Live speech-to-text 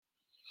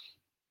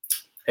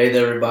Hey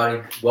there,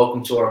 everybody.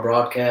 Welcome to our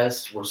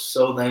broadcast. We're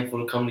so thankful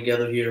to come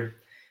together here.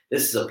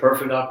 This is a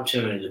perfect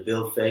opportunity to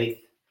build faith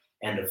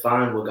and to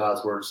find what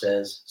God's Word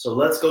says. So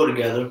let's go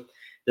together.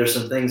 There's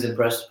some things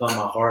impressed upon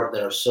my heart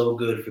that are so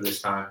good for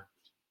this time.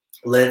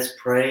 Let's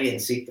pray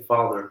and seek the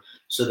Father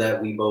so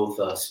that we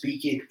both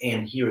speak it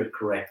and hear it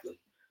correctly.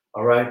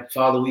 All right,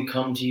 Father, we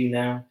come to you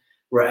now.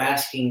 We're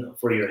asking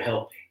for your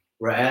helping.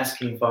 We're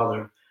asking,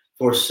 Father,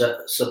 for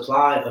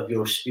supply of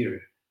your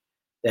Spirit,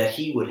 that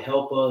he would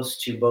help us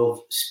to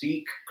both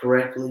speak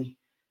correctly,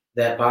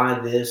 that by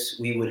this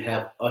we would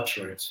have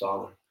utterance,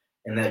 Father,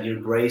 and that your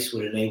grace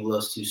would enable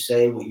us to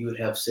say what you would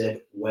have said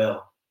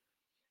well,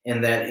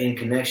 and that in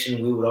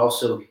connection we would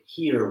also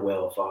hear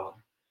well, Father,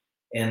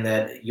 and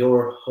that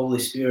your Holy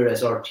Spirit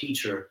as our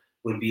teacher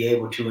would be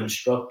able to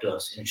instruct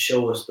us and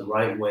show us the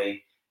right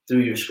way through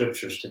your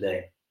scriptures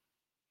today.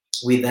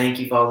 We thank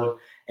you, Father.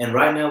 And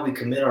right now we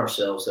commit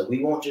ourselves that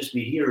we won't just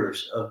be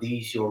hearers of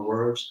these, your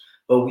words,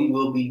 but we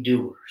will be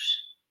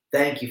doers.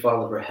 Thank you,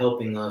 Father, for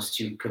helping us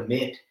to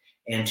commit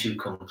and to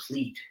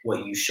complete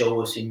what you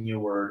show us in your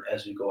word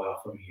as we go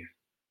out from here.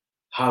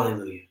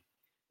 Hallelujah.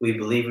 We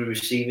believe we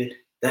receive it.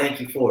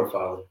 Thank you for it,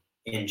 Father.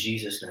 In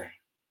Jesus' name.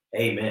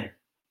 Amen.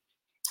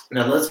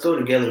 Now let's go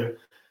together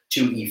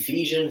to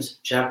Ephesians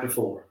chapter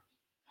 4.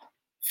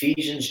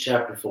 Ephesians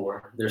chapter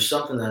 4. There's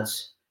something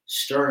that's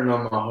stirring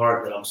on my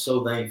heart that I'm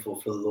so thankful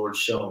for the Lord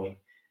showing,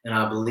 and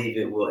I believe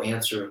it will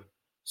answer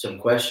some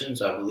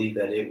questions. I believe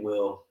that it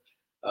will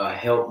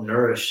help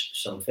nourish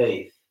some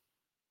faith.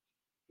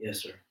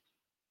 Yes, sir.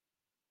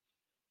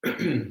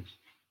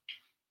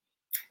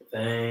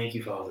 Thank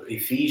you, Father.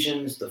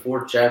 Ephesians, the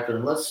 4th chapter,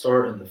 and let's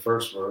start in the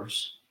first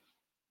verse.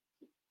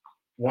 I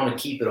want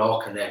to keep it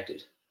all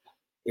connected.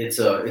 It's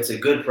a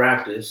good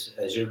practice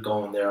as you're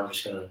going there. I'm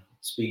just going to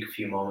speak a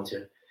few moments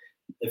here.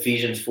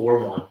 Ephesians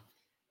 4:1.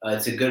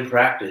 It's a good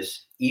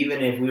practice.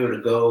 Even if we were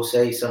to go,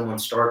 say someone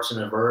starts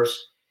in a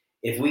verse,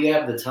 if we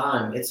have the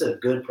time, it's a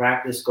good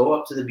practice. Go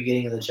up to the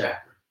beginning of the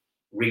chapter,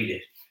 read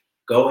it.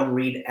 Go and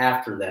read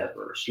after that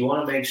verse. We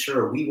want to make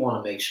sure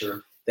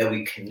that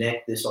we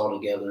connect this all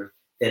together,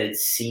 that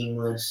it's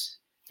seamless,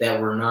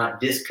 that we're not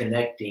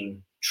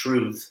disconnecting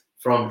truth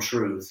from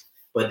truth,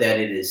 but that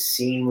it is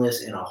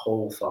seamless in a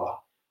whole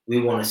thought. We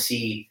want to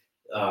see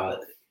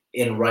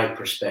in right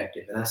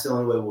perspective, and that's the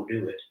only way we'll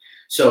do it.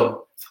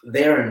 So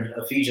there in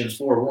Ephesians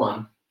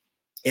 4:1,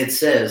 it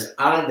says,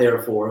 I,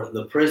 therefore,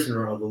 the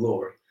prisoner of the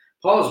Lord.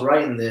 Paul's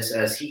writing this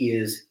as he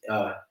is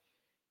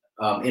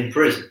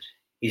imprisoned.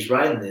 He's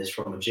writing this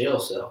from a jail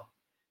cell.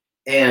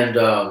 And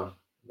I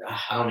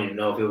don't even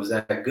know if it was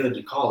that good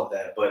to call it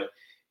that, but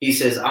he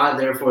says, I,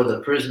 therefore, the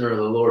prisoner of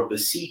the Lord,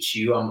 beseech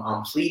you,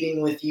 I'm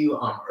pleading with you,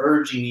 I'm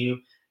urging you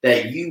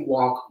that you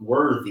walk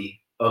worthy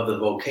of the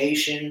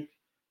vocation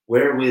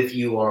wherewith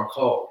you are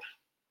called,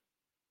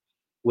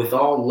 with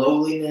all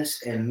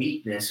lowliness and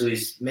meekness. So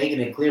he's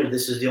making it clear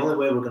this is the only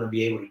way we're going to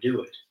be able to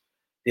do it.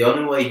 The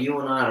only way you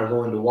and I are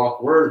going to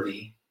walk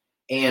worthy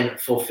and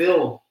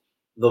fulfill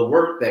the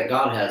work that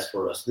God has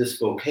for us, this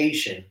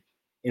vocation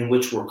in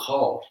which we're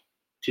called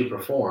to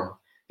perform.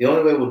 The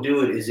only way we'll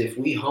do it is if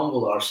we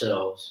humble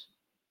ourselves,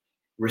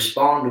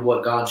 respond to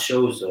what God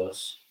shows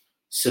us,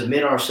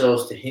 submit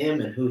ourselves to him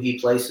and who he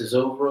places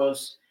over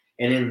us,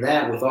 and in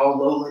that, with all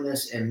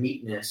lowliness and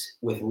meekness,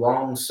 with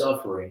long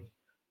suffering,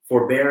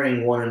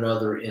 forbearing one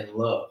another in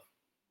love,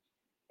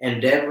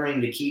 endeavoring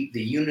to keep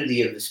the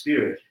unity of the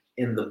Spirit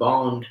in the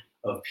bond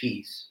of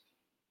peace.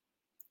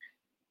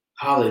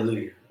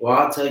 Hallelujah. Well,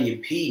 I'll tell you,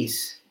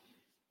 peace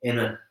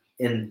in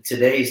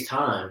today's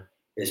time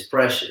is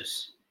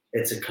precious.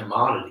 It's a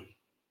commodity.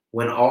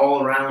 When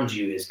all around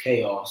you is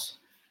chaos,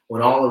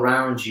 when all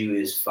around you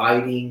is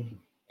fighting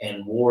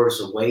and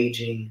wars are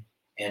waging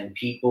and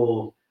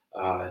people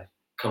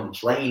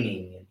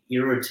complaining and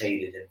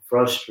irritated and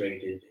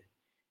frustrated,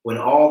 when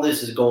all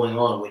this is going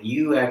on, when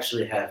you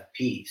actually have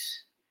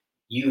peace,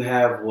 you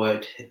have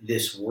what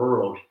this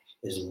world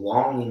is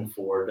longing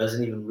for,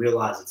 doesn't even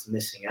realize it's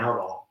missing out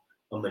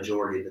on a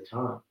majority of the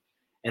time.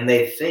 And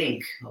they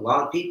think, a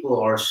lot of people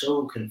are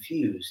so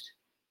confused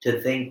to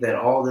think that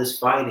all this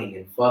fighting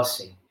and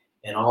fussing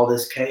and all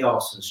this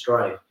chaos and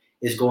strife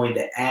is going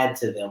to add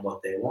to them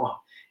what they want.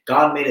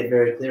 God made it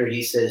very clear.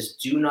 He says,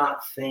 do not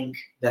think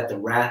that the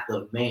wrath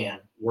of man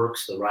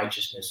works the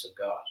righteousness of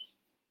God.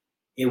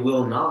 It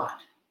will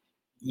not.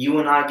 You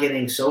and I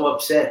getting so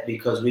upset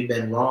because we've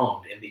been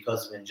wronged and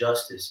because of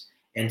injustice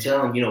and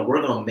telling,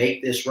 we're going to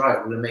make this right.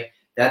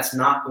 That's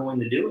not going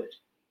to do it.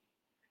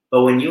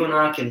 But when you and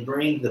I can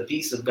bring the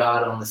peace of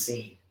God on the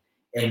scene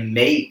and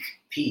make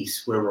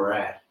peace where we're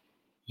at,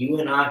 you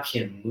and I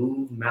can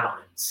move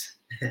mountains.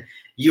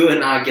 You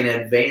and I can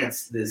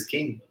advance this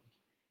kingdom.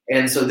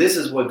 And so this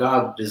is what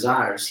God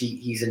desires.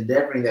 He's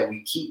endeavoring that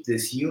we keep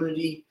this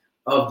unity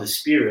of the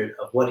Spirit,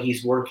 of what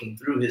he's working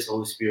through his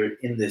Holy Spirit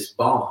in this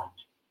bond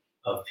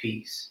of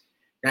peace.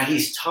 Now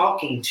he's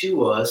talking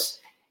to us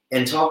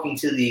and talking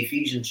to the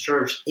Ephesians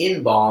church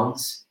in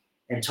bonds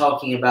and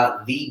talking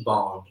about the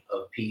bond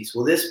of peace.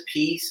 Will this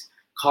peace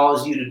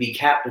cause you to be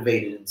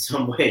captivated in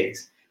some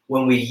ways?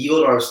 when we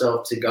yield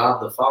ourselves to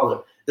God the Father,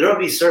 there will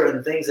be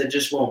certain things that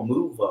just won't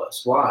move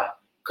us. Why?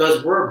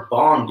 Because we're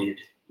bonded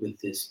with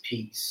this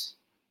peace.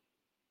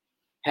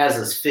 Has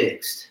us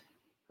fixed,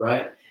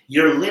 right?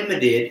 You're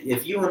limited.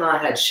 If you and I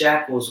had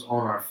shackles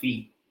on our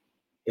feet,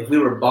 if we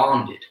were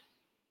bonded,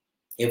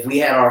 if we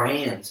had our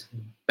hands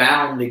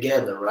bound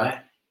together, right?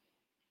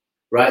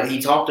 Right?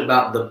 He talked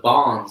about the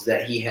bonds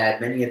that he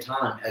had many a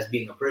time as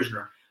being a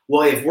prisoner.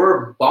 Well, if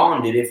we're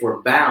bonded, if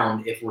we're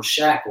bound, if we're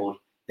shackled,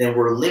 then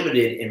we're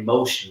limited in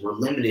motion. We're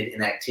limited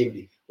in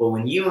activity. But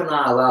when you and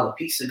I allow the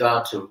peace of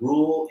God to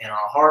rule in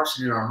our hearts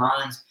and in our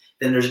minds,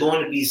 then there's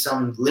going to be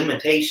some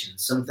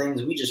limitations, some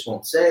things we just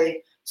won't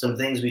say, some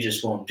things we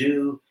just won't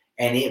do,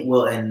 and it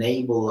will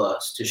enable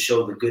us to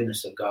show the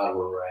goodness of God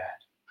where we're at.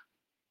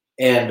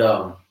 And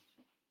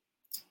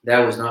that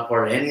was not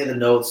part of any of the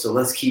notes, so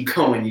let's keep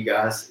going, you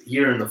guys.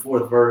 Here in the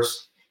 4th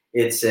verse,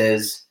 it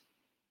says,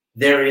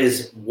 there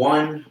is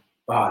one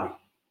body.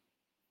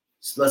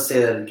 So let's say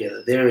that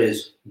together. There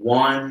is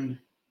one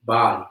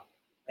body.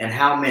 And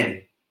how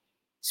many?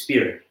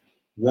 Spirit.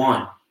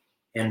 One.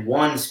 And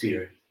one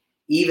Spirit.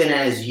 Even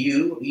as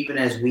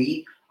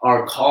we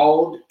are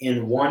called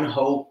in one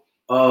hope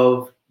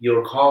of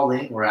your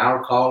calling or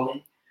our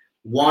calling,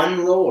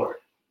 one Lord,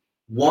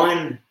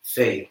 one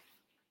faith,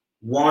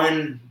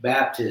 one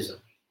baptism,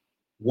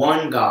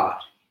 one God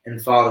and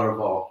Father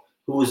of all,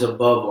 who is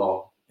above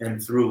all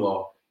and through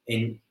all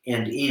and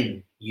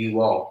in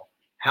you all.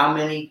 How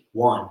many?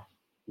 One.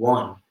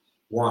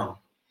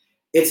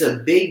 It's a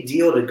big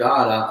deal to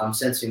God. I'm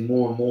sensing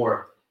more and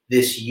more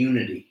this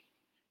unity,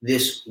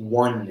 this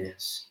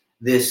oneness,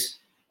 this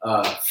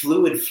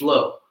fluid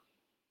flow,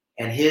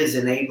 and his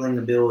enabling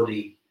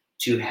ability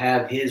to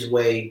have his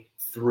way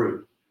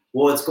through.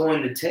 Well, it's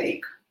going to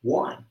take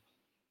one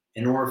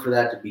in order for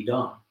that to be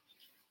done.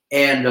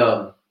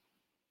 And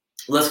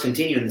let's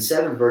continue. In the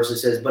 7th verse, it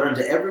says, but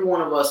unto every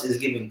one of us is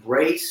given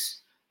grace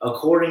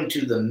according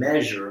to the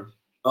measure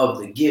of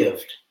the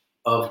gift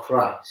of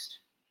Christ.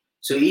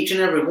 So each and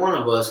every one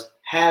of us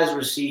has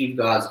received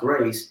God's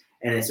grace,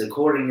 and it's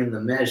according in the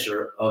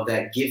measure of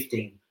that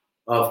gifting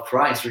of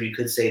Christ, or you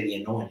could say the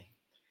anointing.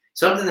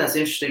 Something that's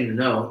interesting to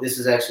know, this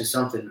is actually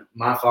something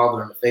my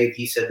father in the faith,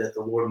 he said that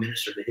the Lord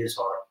ministered to his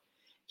heart.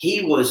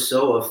 He was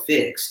so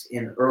affixed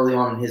in early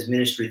on in his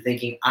ministry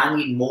thinking, I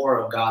need more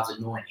of God's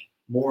anointing.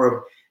 More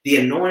of the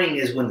anointing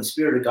is when the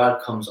Spirit of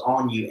God comes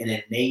on you and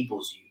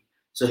enables you.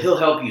 So he'll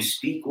help you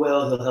speak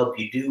well, he'll help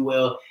you do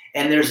well.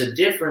 And there's a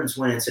difference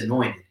when it's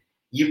anointed.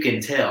 You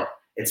can tell.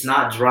 It's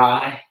not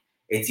dry,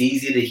 it's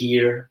easy to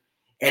hear.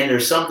 And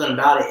there's something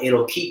about it,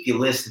 it'll keep you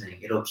listening.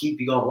 It'll keep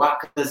you going. Why?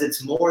 Because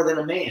it's more than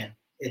a man.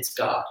 It's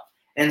God.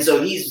 And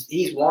so he's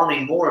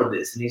wanting more of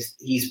this. And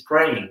he's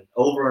praying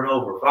over and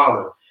over,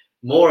 Father,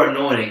 more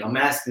anointing. I'm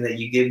asking that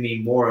you give me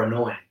more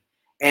anointing.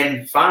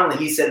 And finally,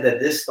 he said that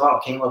this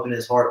thought came up in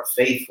his heart,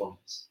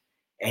 faithfulness.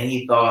 And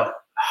he thought,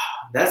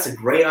 that's a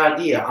great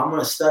idea. I'm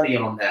going to study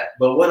on that.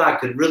 But what I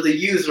could really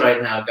use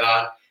right now,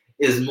 God,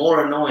 is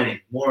more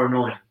anointing, more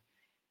anointing.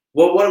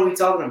 Well, what are we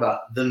talking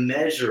about? The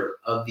measure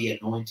of the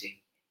anointing.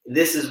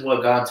 This is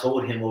what God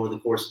told him over the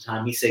course of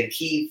time. He said,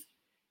 Keith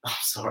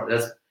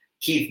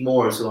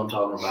Moore is who I'm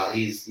talking about.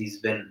 He's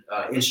been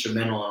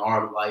instrumental in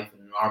our life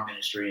and in our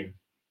ministry. And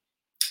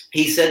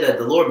he said that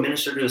the Lord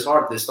ministered to his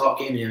heart. This thought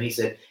came to him. He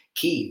said,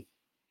 Keith,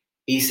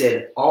 he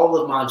said, all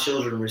of my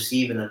children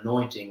receive an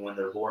anointing when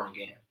they're born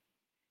again.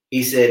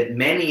 He said,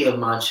 many of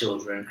my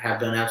children have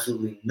done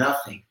absolutely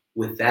nothing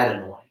with that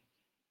anointing.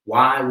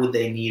 Why would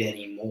they need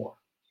any more?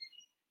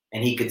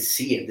 And he could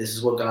see it. This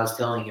is what God's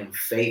telling him,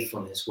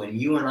 faithfulness. When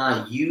you and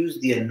I use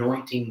the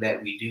anointing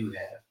that we do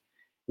have,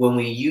 when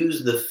we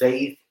use the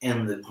faith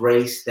and the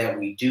grace that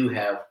we do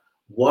have,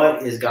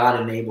 what is God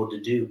enabled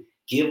to do?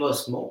 Give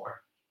us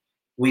more.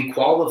 We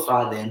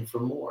qualify then for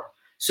more.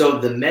 So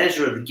the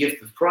measure of the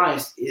gift of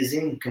Christ is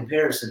in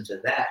comparison to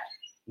that.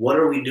 What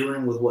are we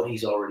doing with what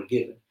he's already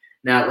given?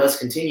 Now let's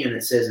continue. And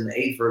it says in the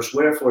 8th verse,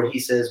 wherefore he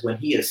says, when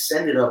he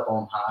ascended up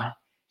on high,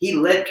 he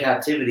led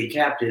captivity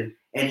captive,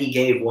 and he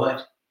gave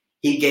what?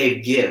 He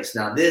gave gifts.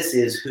 Now this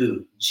is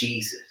who?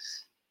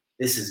 Jesus.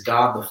 This is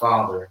God the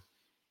Father.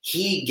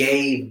 He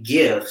gave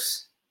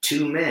gifts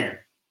to men.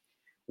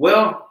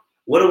 Well,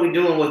 what are we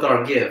doing with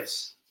our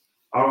gifts?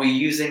 Are we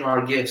using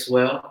our gifts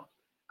well?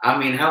 I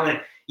mean, how many?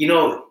 You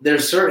know,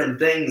 there's certain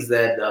things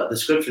that the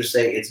scriptures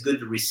say it's good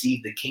to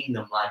receive the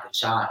kingdom like a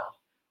child.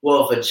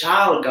 Well, if a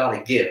child got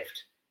a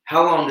gift,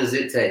 how long does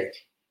it take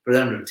for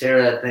them to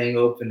tear that thing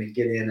open and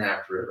get in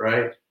after it,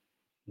 right?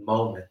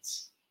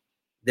 Moments.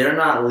 They're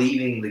not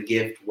leaving the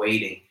gift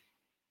waiting.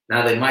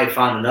 Now, they might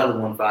find another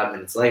one 5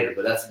 minutes later,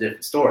 but that's a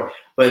different story.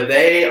 But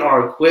they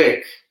are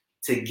quick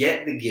to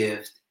get the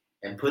gift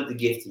and put the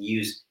gift to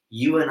use.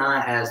 You and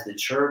I, as the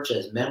church,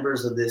 as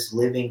members of this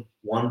living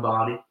one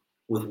body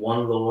with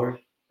one Lord,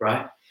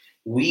 right?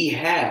 We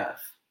have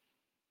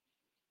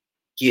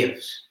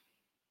gifts.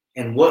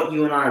 And what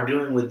you and I are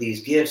doing with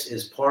these gifts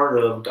is part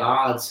of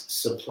God's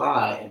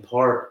supply and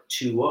part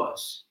to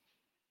us.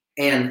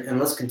 And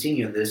let's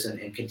continue this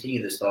and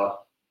continue this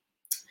thought.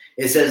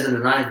 It says in the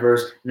 9th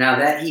verse, now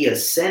that he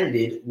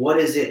ascended, what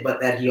is it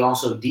but that he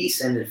also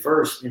descended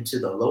first into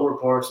the lower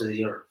parts of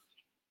the earth?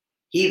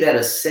 He that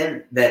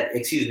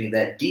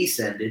that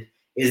descended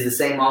is the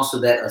same also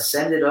that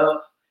ascended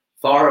up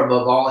far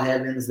above all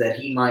heavens, that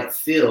he might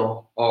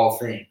fill all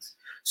things.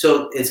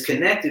 So it's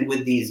connected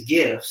with these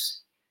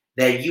gifts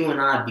that you and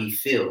I be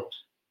filled.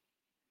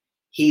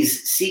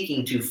 He's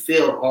seeking to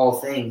fill all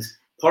things.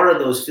 Part of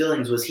those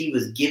fillings was he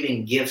was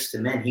giving gifts to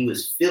men. He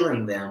was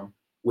filling them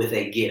with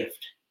a gift,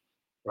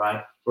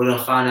 right? We're going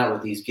to find out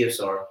what these gifts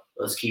are.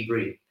 Let's keep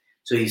reading.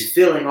 So he's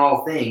filling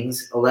all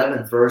things,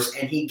 11th verse,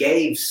 and he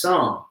gave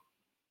some,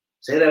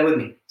 say that with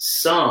me,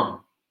 some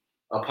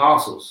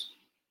apostles,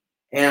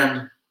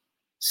 and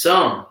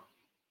some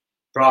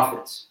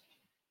prophets,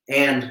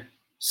 and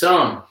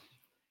some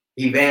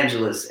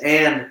evangelists,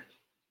 and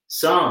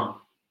some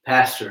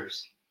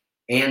pastors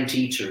and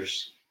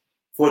teachers,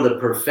 for the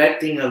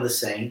perfecting of the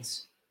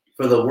saints,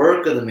 for the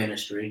work of the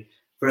ministry,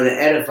 for the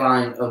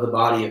edifying of the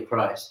body of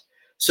Christ.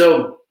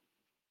 So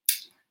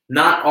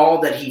not all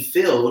that he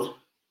filled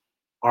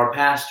are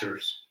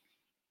pastors.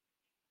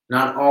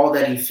 Not all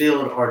that he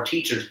filled are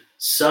teachers.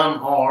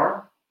 Some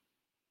are.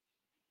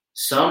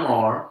 Some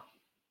are.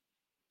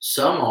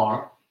 Some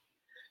are.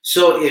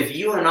 So if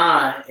you and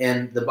I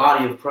and the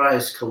body of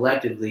Christ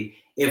collectively,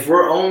 if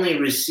we're only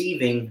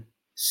receiving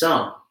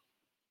some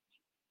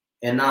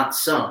and not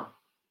some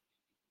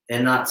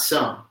and not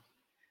some,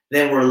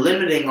 then we're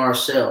limiting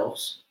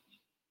ourselves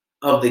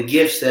of the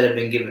gifts that have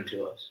been given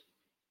to us.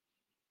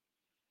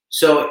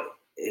 So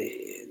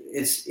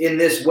it's in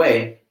this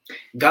way,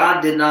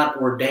 God did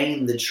not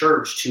ordain the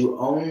church to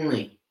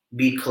only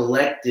be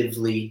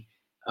collectively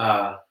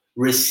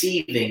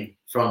receiving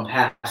from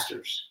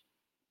pastors.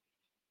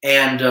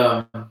 And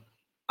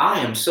I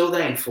am so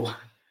thankful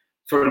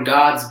for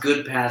God's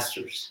good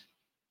pastors.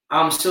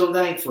 I'm so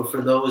thankful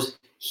for those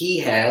he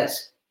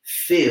has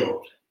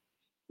filled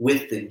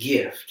with the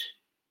gift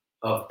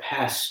of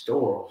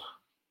pastoral,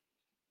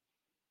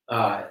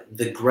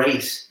 the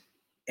grace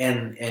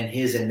and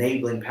his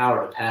enabling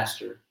power to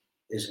pastor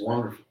is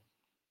wonderful.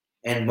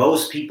 And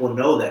most people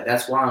know that.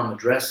 That's why I'm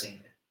addressing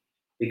it.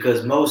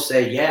 Because most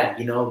say, yeah,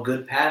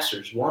 good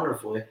pastors,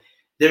 wonderful.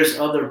 There's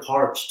other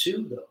parts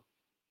too, though.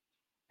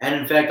 And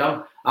in fact,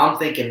 I'm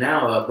thinking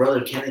now,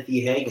 Brother Kenneth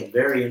E. Hagin,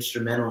 very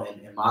instrumental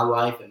in my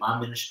life, in my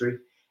ministry.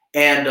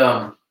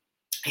 And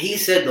he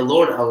said the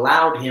Lord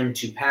allowed him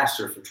to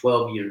pastor for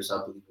 12 years,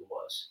 I believe it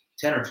was.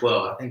 10 or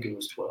 12, I think it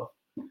was 12.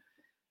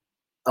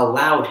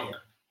 Allowed him.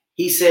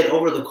 He said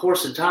over the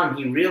course of time,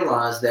 he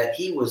realized that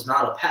he was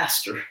not a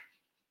pastor.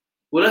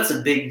 Well, that's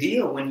a big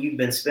deal when you've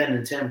been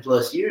spending 10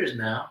 plus years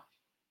now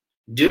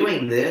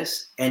doing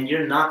this and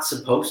you're not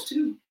supposed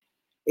to.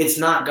 It's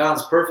not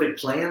God's perfect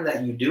plan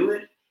that you do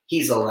it.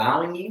 He's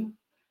allowing you.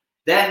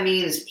 That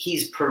means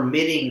he's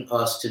permitting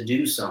us to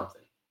do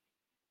something,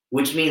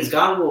 which means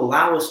God will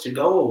allow us to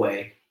go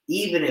away,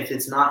 even if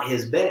it's not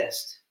his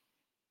best.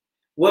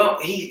 Well,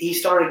 he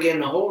started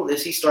getting a hold of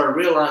this. He started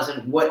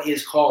realizing what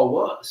his call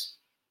was,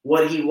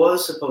 what he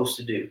was supposed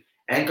to do.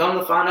 And come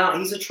to find out,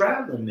 he's a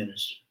traveling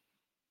minister.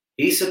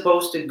 He's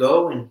supposed to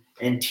go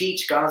and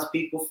teach God's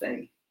people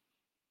faith.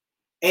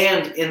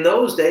 And in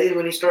those days,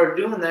 when he started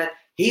doing that,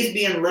 he's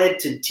being led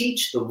to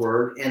teach the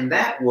word, and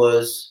that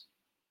was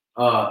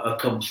a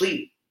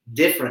complete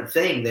different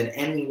thing than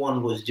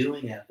anyone was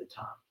doing at the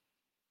time.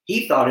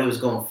 He thought it was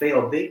going to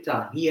fail big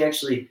time. He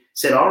actually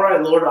said, all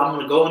right, Lord, I'm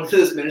going to go into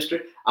this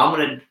ministry.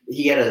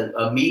 He had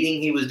a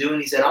meeting he was doing.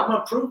 He said, I'm going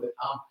to prove it.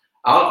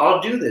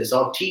 I'll do this.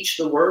 I'll teach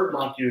the word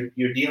like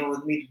you're dealing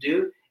with me to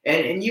do.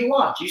 And you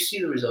watch, you see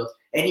the results.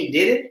 And he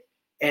did it,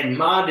 and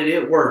did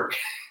it work.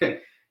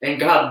 And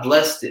God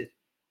blessed it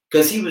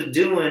because he was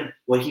doing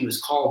what he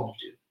was called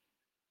to do.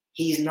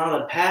 He's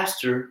not a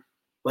pastor,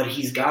 but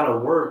he's got to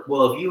work.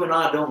 Well, if you and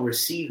I don't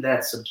receive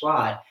that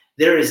supply,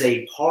 there is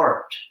a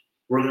part,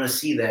 we're going to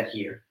see that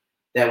here,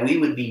 that we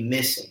would be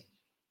missing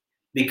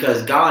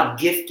because God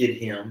gifted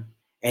him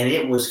and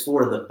it was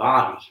for the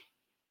body.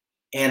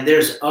 And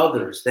there's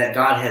others that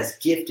God has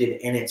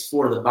gifted and it's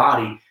for the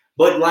body.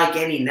 But like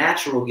any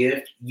natural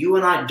gift, you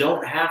and I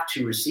don't have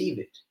to receive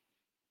it.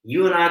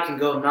 You and I can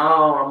go,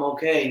 no, I'm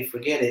okay,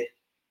 forget it.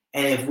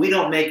 And if we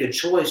don't make a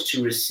choice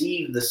to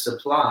receive the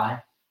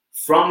supply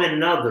from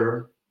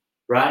another,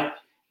 right?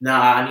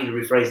 Now I need to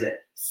rephrase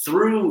that.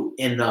 Through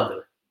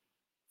another,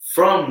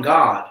 from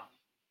God,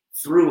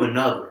 through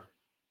another,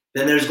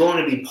 then there's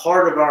going to be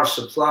part of our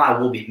supply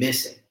will be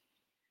missing.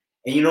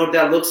 And you know what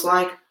that looks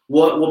like?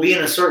 We'll be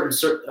in a certain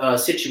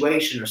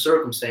situation or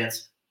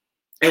circumstance,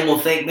 and we'll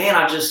think, man,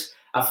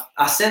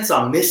 I sense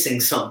I'm missing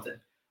something.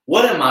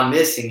 What am I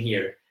missing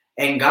here?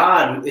 And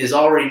God is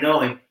already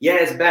knowing, yeah,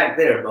 it's back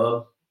there,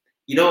 bub.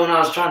 You know, when I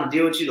was trying to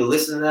deal with you to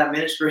listen to that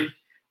ministry,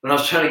 when I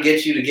was trying to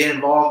get you to get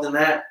involved in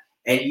that,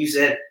 and you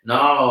said,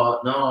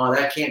 no,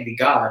 that can't be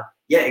God.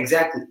 Yeah,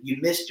 exactly. You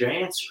missed your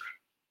answer.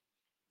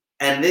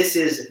 And this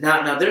is,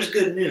 now there's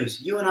good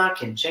news. You and I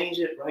can change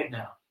it right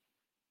now.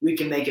 We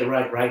can make it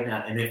right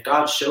now. And if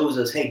God shows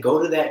us, hey,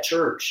 go to that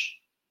church,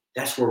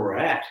 that's where we're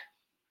at.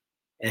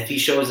 And if he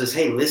shows us,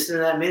 hey, listen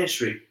to that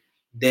ministry,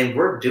 then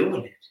we're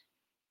doing it.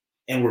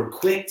 And we're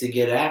quick to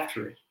get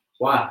after it.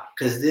 Why?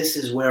 Because this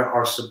is where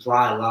our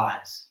supply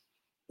lies.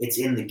 It's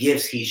in the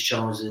gifts he's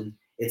chosen.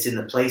 It's in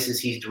the places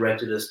he's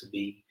directed us to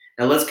be.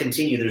 Now let's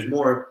continue. There's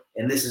more,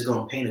 and this is going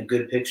to paint a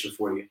good picture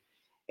for you.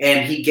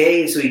 And he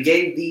gave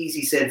these,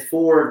 he said,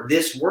 for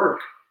this work,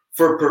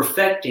 for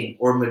perfecting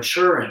or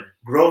maturing,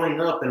 growing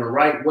up in a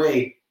right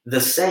way, the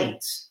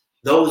saints,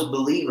 those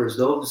believers,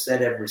 those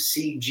that have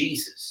received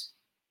Jesus.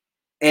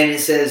 And it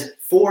says,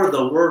 for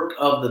the work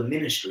of the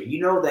ministry. You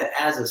know that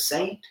as a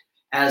saint,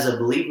 as a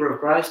believer of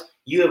Christ,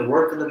 you have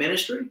work in the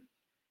ministry?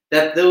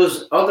 That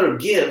those other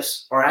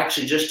gifts are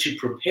actually just to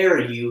prepare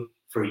you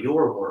for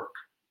your work.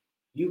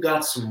 You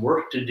got some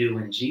work to do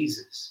in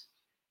Jesus.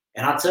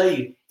 And I'll tell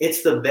you,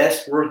 it's the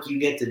best work you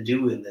get to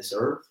do in this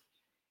earth.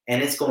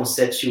 And it's going to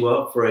set you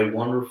up for a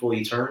wonderful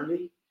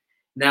eternity.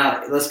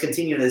 Now, let's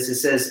continue this. It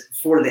says,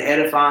 for the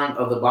edifying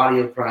of the body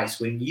of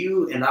Christ. When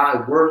you and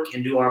I work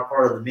and do our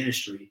part of the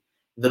ministry,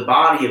 the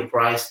body of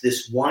Christ,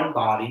 this one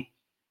body,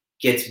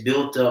 gets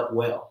built up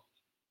well.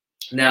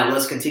 Now,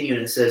 let's continue.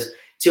 And it says,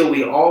 till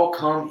we all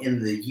come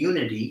in the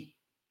unity,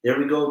 there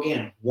we go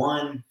again,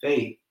 one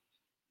faith,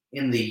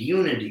 in the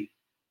unity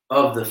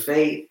of the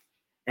faith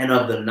and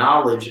of the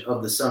knowledge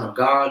of the Son of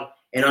God,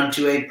 and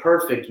unto a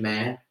perfect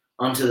man,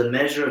 unto the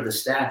measure of the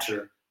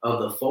stature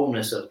of the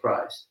fullness of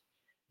Christ,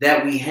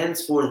 that we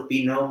henceforth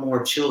be no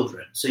more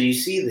children. So you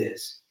see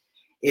this.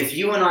 If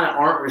you and I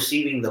aren't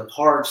receiving the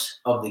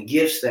parts of the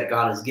gifts that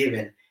God has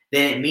given,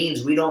 then it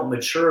means we don't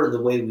mature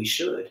the way we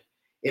should.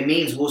 It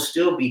means we'll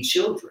still be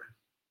children.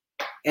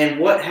 And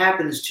what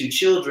happens to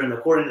children,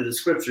 according to the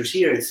scriptures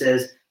here, it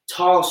says,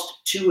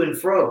 tossed to and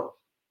fro,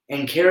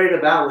 and carried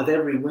about with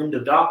every wind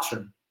of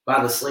doctrine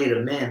by the sleight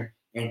of men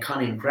and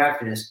cunning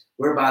craftiness,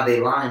 whereby they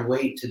lie in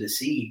wait to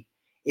deceive.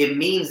 It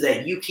means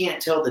that you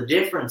can't tell the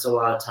difference a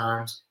lot of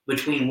times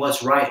between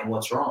what's right and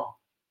what's wrong.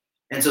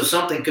 And so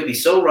something could be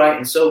so right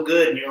and so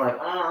good, and you're like,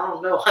 oh, I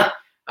don't know.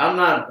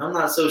 I'm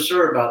not so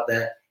sure about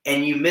that.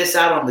 And you miss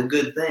out on the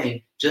good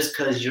thing just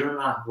because you're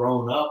not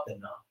grown up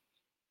enough,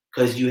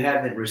 because you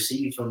haven't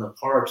received from the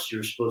parts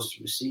you're supposed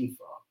to receive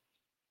from.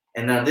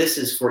 And now this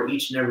is for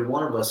each and every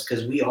one of us,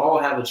 because we all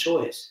have a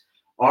choice.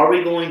 Are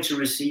we going to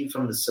receive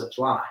from the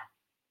supply?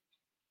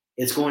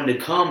 It's going to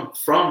come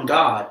from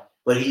God,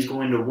 but he's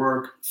going to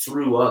work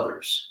through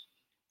others.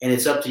 And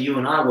it's up to you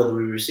and I whether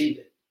we receive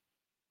it.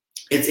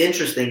 It's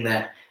interesting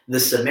that the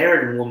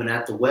Samaritan woman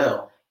at the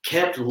well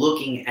kept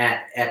looking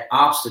at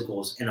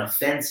obstacles and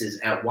offenses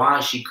at why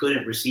she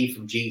couldn't receive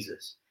from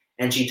Jesus.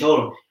 And she told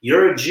him,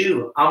 you're a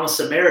Jew, I'm a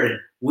Samaritan.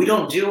 We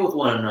don't deal with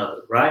one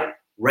another, right?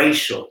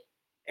 Racial.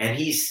 And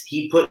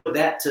he put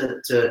that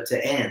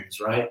to ends,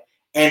 right?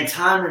 And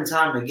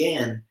time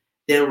again,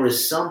 there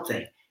was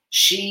something.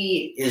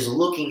 She is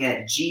looking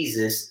at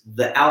Jesus,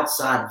 the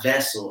outside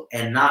vessel,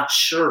 and not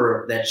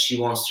sure that she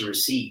wants to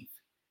receive,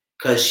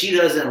 because she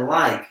doesn't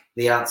like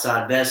the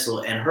outside vessel,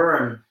 and her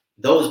and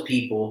those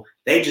people,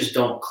 they just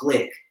don't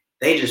click.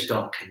 They just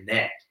don't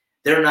connect.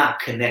 They're not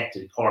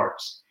connected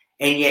parts.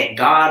 And yet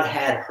God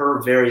had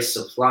her very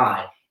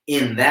supply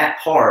in that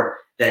part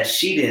that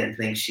she didn't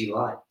think she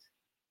liked.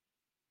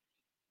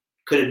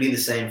 Could it be the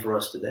same for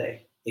us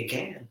today? It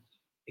can.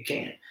 It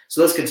can.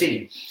 So let's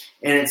continue.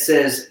 And it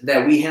says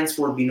that we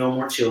henceforth be no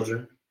more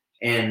children,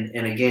 and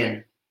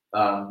again,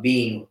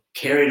 being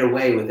carried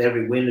away with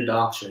every wind of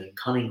doctrine and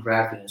cunning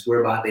craftiness,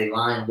 whereby they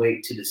lie in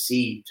wait to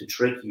deceive, to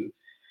trick you.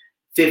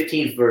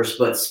 15th verse,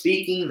 but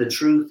speaking the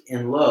truth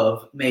in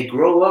love may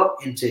grow up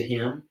into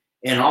him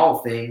in all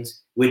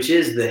things, which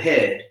is the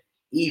head,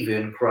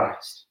 even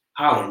Christ.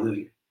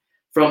 Hallelujah.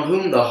 From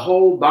whom the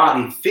whole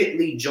body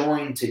fitly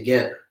joined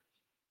together.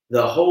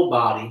 The whole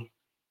body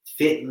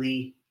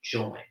fitly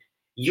joined.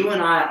 You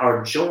and I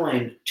are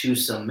joined to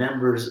some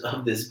members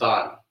of this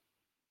body.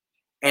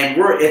 And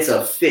it's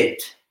a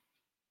fit.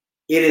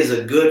 It is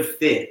a good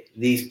fit.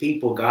 These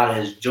people God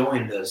has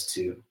joined us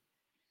to.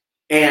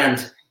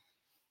 And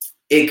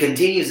it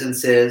continues and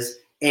says,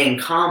 and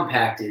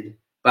compacted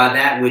by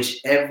that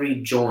which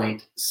every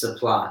joint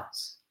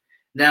supplies.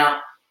 Now,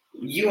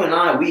 you and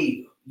I,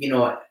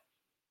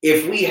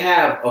 if we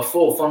have a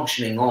full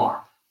functioning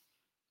arm,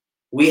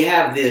 we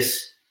have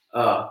this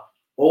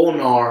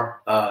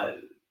ulnar,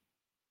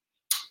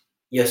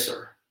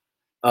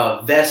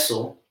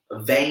 vessel, a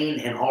vein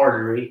and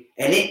artery,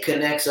 and it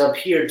connects up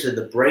here to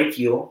the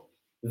brachial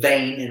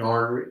vein and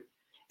artery.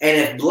 And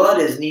if blood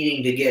is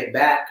needing to get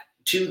back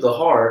to the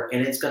heart,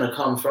 and it's going to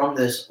come from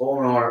this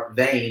ulnar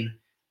vein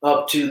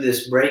up to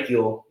this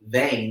brachial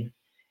vein,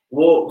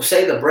 well,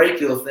 say the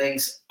brachial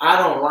thinks, I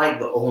don't like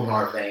the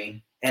ulnar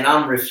vein, and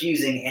I'm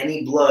refusing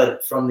any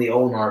blood from the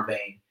ulnar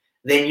vein,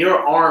 then your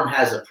arm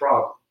has a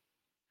problem.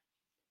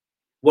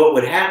 What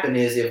would happen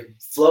is if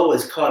flow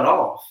is cut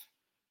off,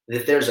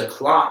 if there's a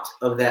clot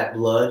of that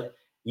blood,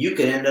 you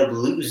could end up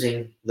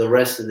losing the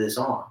rest of this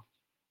arm.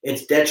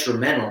 It's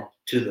detrimental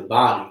to the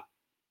body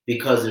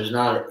because there's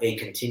not a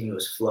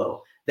continuous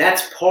flow.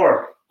 That's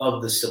part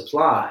of the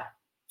supply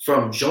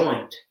from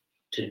joint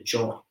to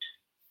joint.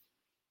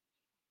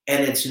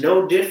 And it's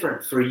no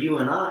different for you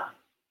and I,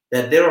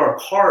 that there are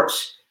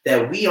parts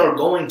that we are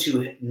going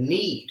to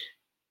need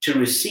to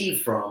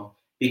receive from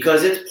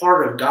because it's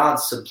part of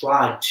God's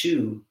supply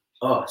to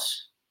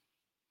us.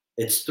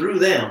 It's through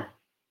them.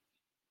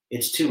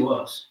 It's to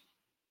us.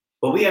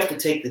 But we have to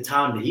take the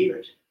time to hear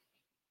it.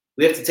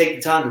 We have to take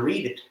the time to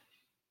read it.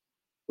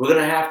 We're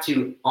going to have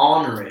to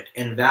honor it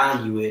and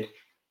value it,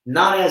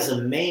 not as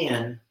a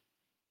man,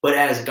 but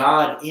as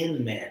God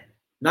in man.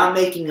 Not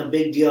making a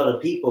big deal out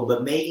of people,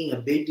 but making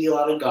a big deal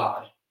out of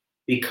God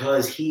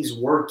because he's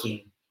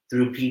working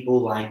through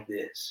people like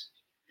this.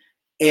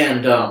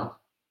 And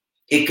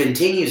it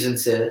continues and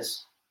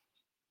says,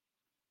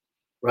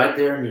 right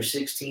there in your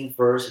 16th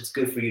verse, it's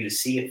good for you to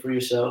see it for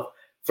yourself.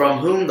 From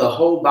whom the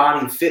whole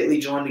body fitly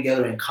joined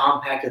together and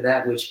compacted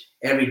that which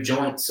every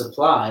joint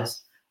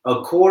supplies,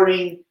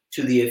 according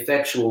to the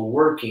effectual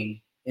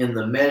working in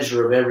the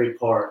measure of every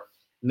part,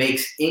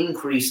 makes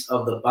increase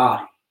of the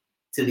body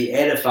to the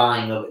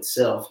edifying of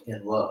itself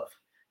in love.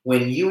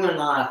 When you and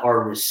I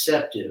are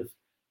receptive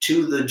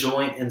to the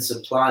joint and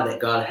supply that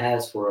God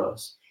has for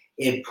us,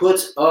 it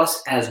puts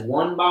us as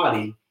one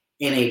body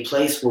in a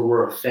place where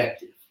we're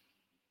effective.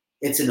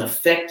 It's an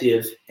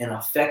effective and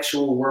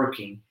effectual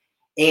working.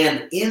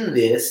 And in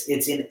this,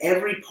 it's in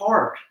every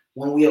part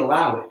when we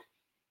allow it.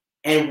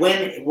 And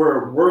when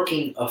we're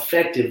working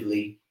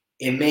effectively,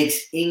 it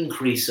makes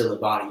increase of the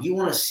body. You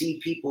want to see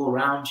people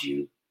around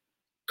you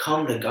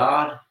come to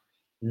God,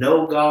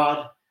 know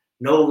God,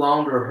 no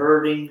longer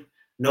hurting,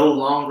 no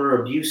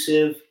longer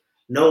abusive,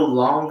 no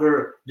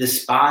longer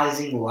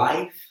despising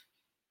life.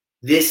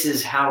 This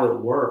is how it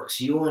works.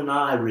 You and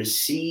I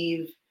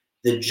receive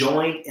the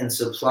joint and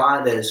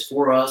supply that is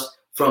for us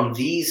from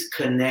these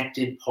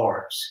connected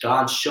parts.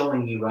 God's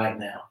showing you right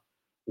now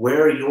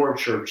where your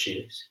church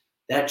is.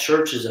 That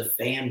church is a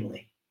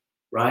family,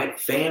 right?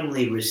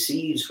 Family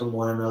receives from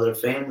one another.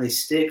 Family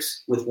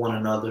sticks with one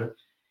another.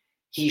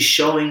 He's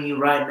showing you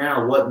right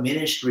now what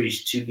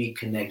ministries to be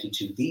connected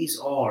to. These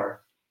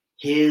are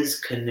his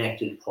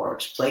connected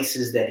parts,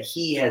 places that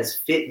he has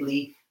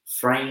fitly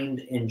framed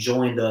and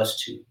joined us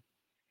to.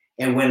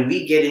 And when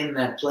we get in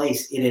that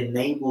place, it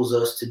enables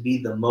us to be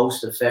the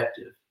most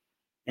effective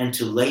and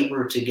to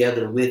labor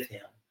together with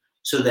him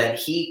so that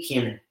he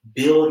can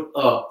build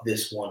up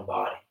this one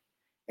body.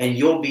 And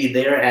you'll be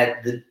there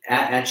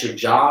at your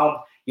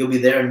job. You'll be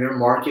there in your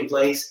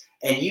marketplace.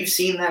 And you've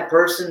seen that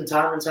person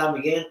time and time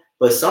again,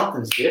 but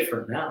something's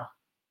different now.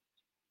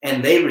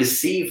 And they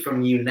receive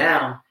from you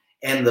now,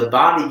 and the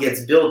body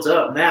gets built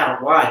up now.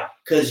 Why?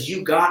 Because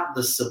you got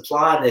the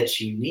supply that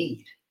you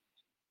need.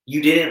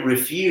 You didn't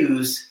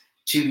refuse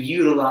to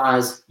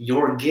utilize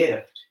your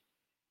gift.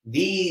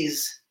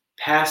 These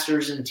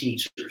pastors and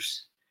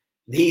teachers,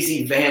 these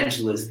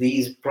evangelists,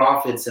 these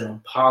prophets and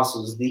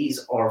apostles,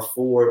 these are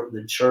for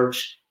the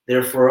church.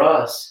 They're for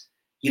us.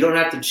 You don't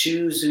have to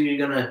choose who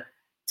you're going to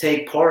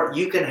take part.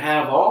 You can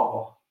have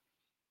all.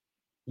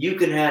 You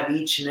can have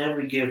each and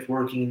every gift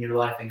working in your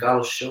life, and God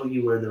will show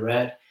you where they're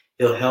at.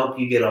 He'll help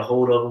you get a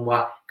hold of them.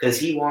 Why? Because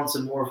he wants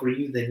them more for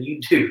you than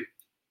you do.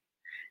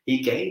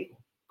 He gave them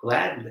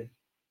gladly.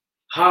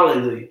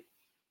 Hallelujah.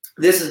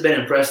 This has been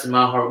impressed in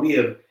my heart. We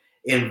have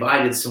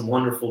invited some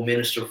wonderful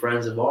minister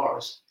friends of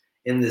ours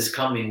in this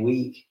coming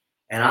week,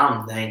 and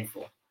I'm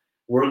thankful.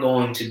 We're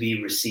going to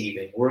be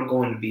receiving. We're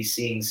going to be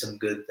seeing some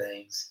good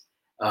things.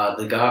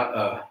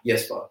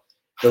 Yes, Father.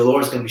 The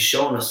Lord's going to be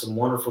showing us some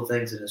wonderful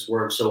things in his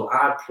word. So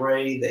I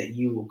pray that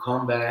you will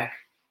come back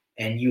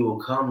and you will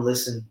come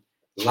listen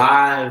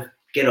live,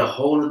 get a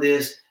hold of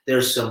this.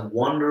 There's some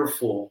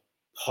wonderful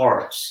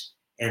parts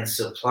and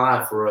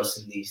supply for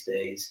us in these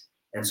days.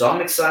 And so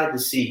I'm excited to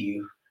see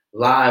you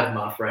live,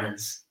 my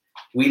friends.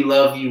 We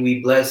love you.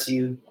 We bless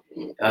you.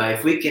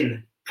 If we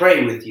can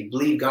pray with you,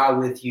 believe God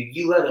with you,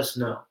 you let us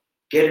know.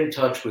 Get in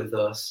touch with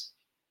us.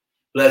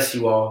 Bless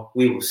you all.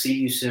 We will see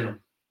you soon.